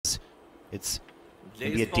It's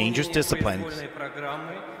going to be a dangerous discipline.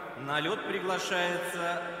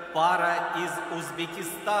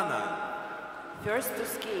 First to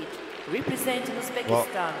skate, representing Uzbekistan. Well,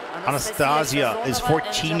 Anastasiya is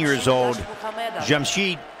 14 years old.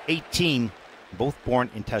 Jamshid, 18, both born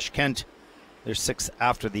in Tashkent. They're 6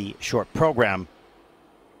 after the short program.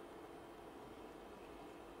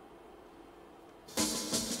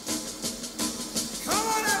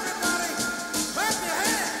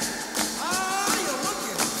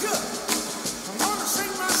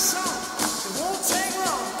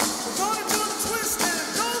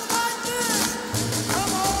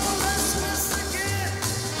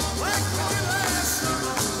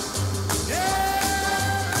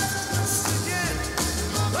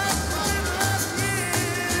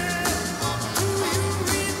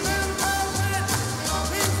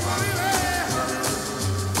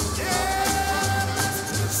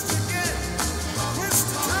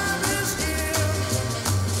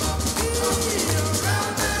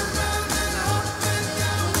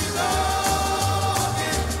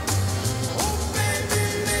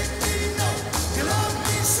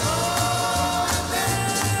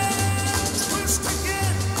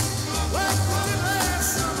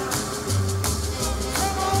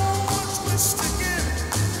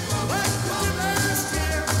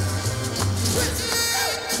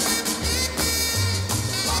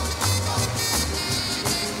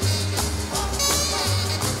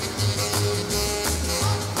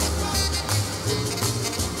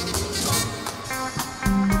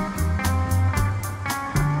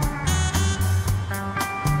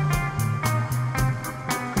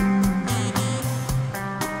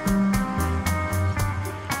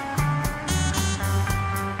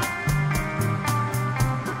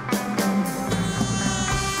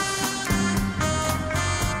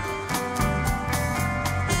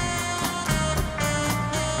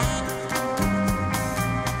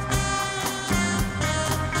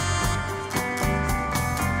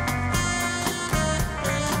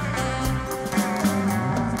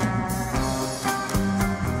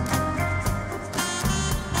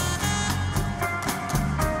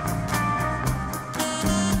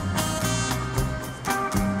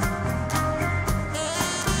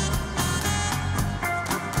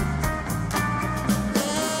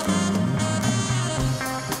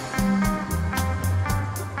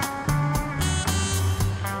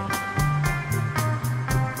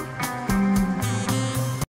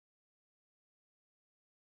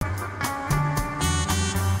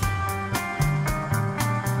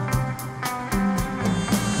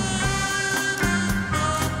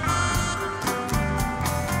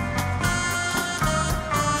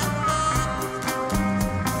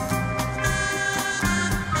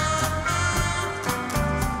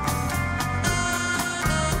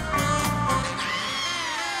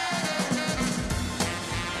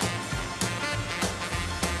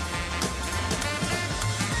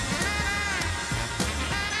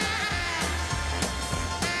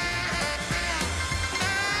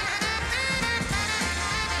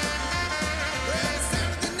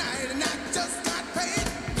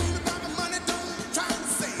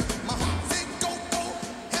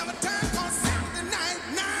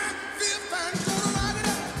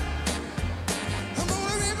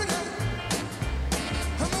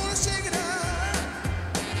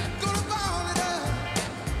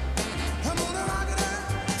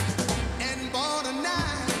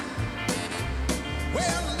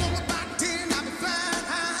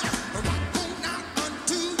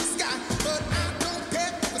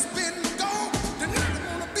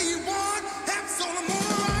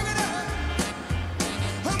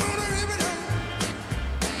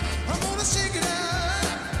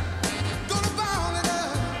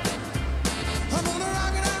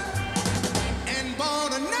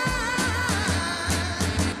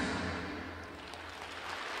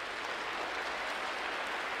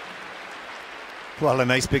 Well, a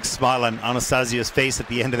nice big smile on Anastasiya's face at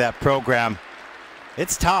the end of that program.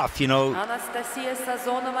 It's tough, you know. Anastasiya,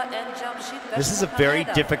 Sazonova, and Jamshid. This is a very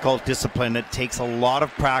difficult discipline. It takes a lot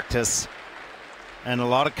of practice and a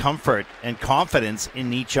lot of comfort and confidence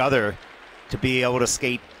in each other to be able to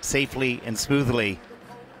skate safely and smoothly.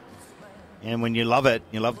 And when you love it,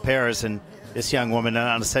 you love pairs, and this young woman,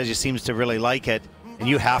 Anastasiya, seems to really like it. And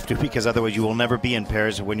you have to, because otherwise you will never be in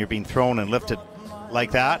pairs when you're being thrown and lifted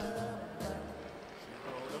like that.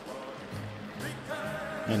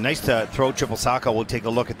 And nice to throw triple Saka. We'll take a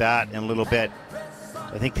look at that in a little bit.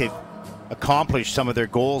 I think they've accomplished some of their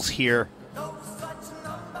goals here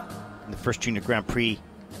in the first Junior Grand Prix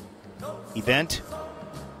event.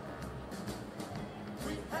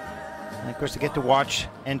 And of course, they get to watch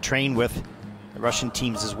and train with a Russian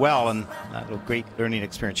teams as well, and a great learning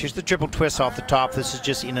experience. Here's the triple twist off the top. This is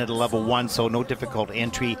just in at a level 1, so no difficult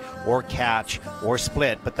entry or catch or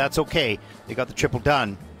split, but that's okay. They got the triple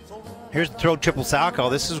done. Here's the throw triple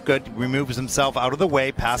Salchow. This is good. Removes himself out of the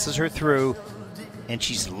way, passes her through, and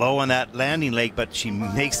she's low on that landing leg, but she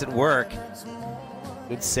makes it work.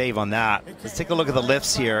 Good save on that. Let's take a look at the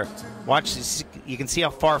lifts here. Watch this. You can see how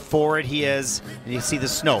far forward he is, and you see the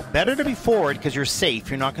snow. Better to be forward because you're safe.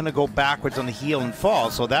 You're not going to go backwards on the heel and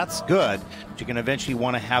fall, so that's good. But you're going to eventually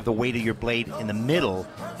want to have the weight of your blade in the middle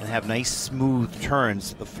and have nice smooth turns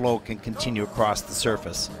so the flow can continue across the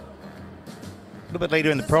surface. A little bit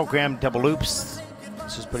later in the program, double loops.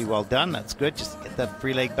 This is pretty well done. That's good. Just get that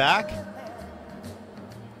free leg back.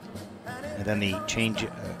 And then the change,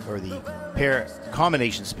 or the pair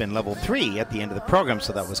combination spin level 3 at the end of the program,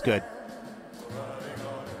 so that was good.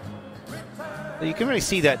 But you can really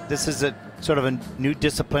see that this is a sort of a new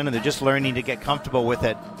discipline, and they're just learning to get comfortable with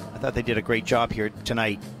it. I thought they did a great job here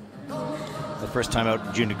tonight. The first time out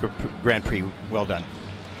in Junior Grand Prix. Well done.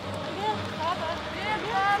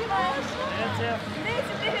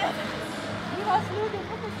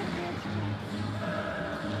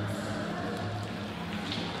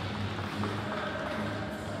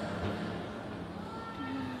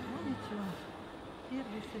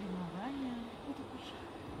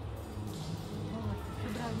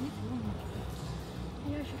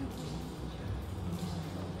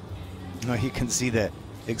 No, you can see the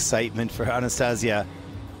excitement for Anastasiya.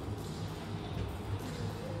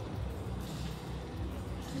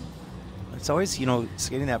 It's always, you know,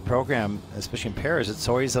 skating that program, especially in pairs, it's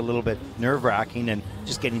always a little bit nerve-wracking, and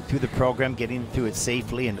just getting through the program, getting through it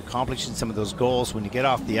safely and accomplishing some of those goals. When you get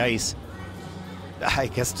off the ice, I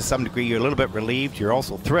guess to some degree you're a little bit relieved. You're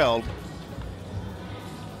also thrilled,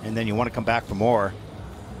 and then you want to come back for more.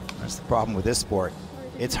 That's the problem with this sport.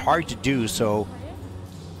 It's hard to do, so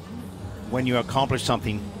when you accomplish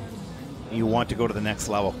something, you want to go to the next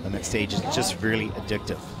level. The next stage is just really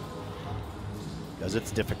addictive because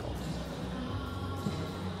it's difficult.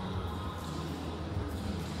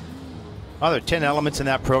 There are 10 elements in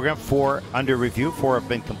that program, 4 under review, 4 have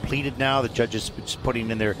been completed now. The judges are just putting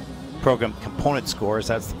in their program component scores.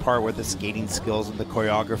 That's the part where the skating skills and the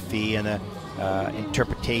choreography and the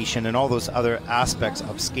interpretation and all those other aspects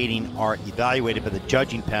of skating are evaluated by the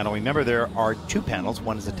judging panel. Remember, there are 2 panels.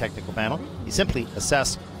 One is a technical panel. You simply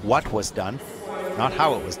assess what was done, not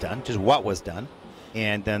how it was done, just what was done,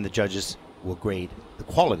 and then the judges will grade the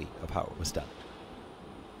quality of how it was done.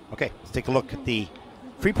 Okay, let's take a look at the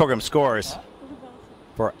free program scores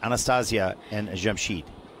for Anastasiya and Jamshid.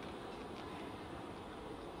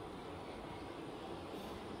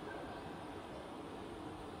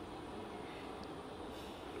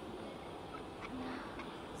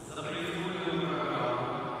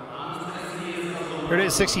 Here it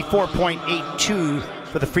is, 64.82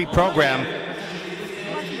 for the free program,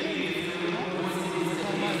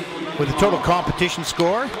 with a total competition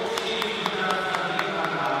score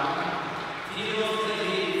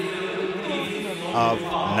of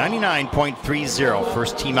 99.30.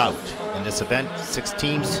 First team out in this event. 6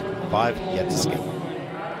 teams, 5 yet to skate.